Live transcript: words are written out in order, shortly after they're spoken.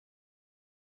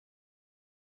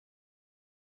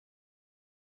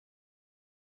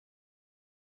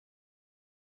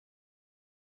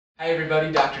Hi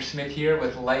everybody, Dr. Smith here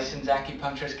with licensed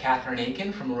acupuncturist Catherine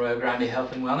Aiken from Royal Grande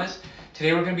Health and Wellness.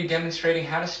 Today we're going to be demonstrating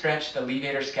how to stretch the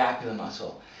levator scapula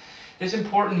muscle. This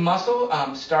important muscle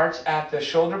starts at the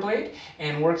shoulder blade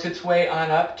and works its way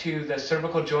on up to the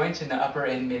cervical joints in the upper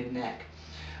and mid neck.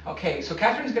 Okay, so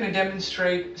Catherine's going to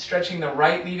demonstrate stretching the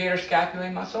right levator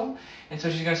scapulae muscle, and so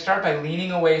she's going to start by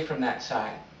leaning away from that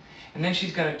side. And then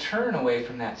she's going to turn away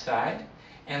from that side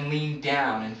and lean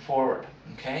down and forward,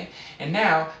 okay? And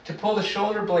now, to pull the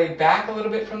shoulder blade back a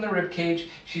little bit from the rib cage,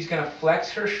 she's going to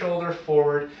flex her shoulder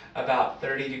forward about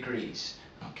 30 degrees,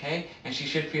 okay? And she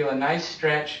should feel a nice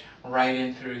stretch right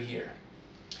in through here.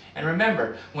 And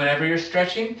remember, whenever you're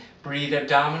stretching, breathe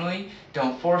abdominally.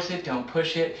 Don't force it, don't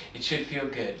push it. It should feel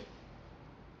good.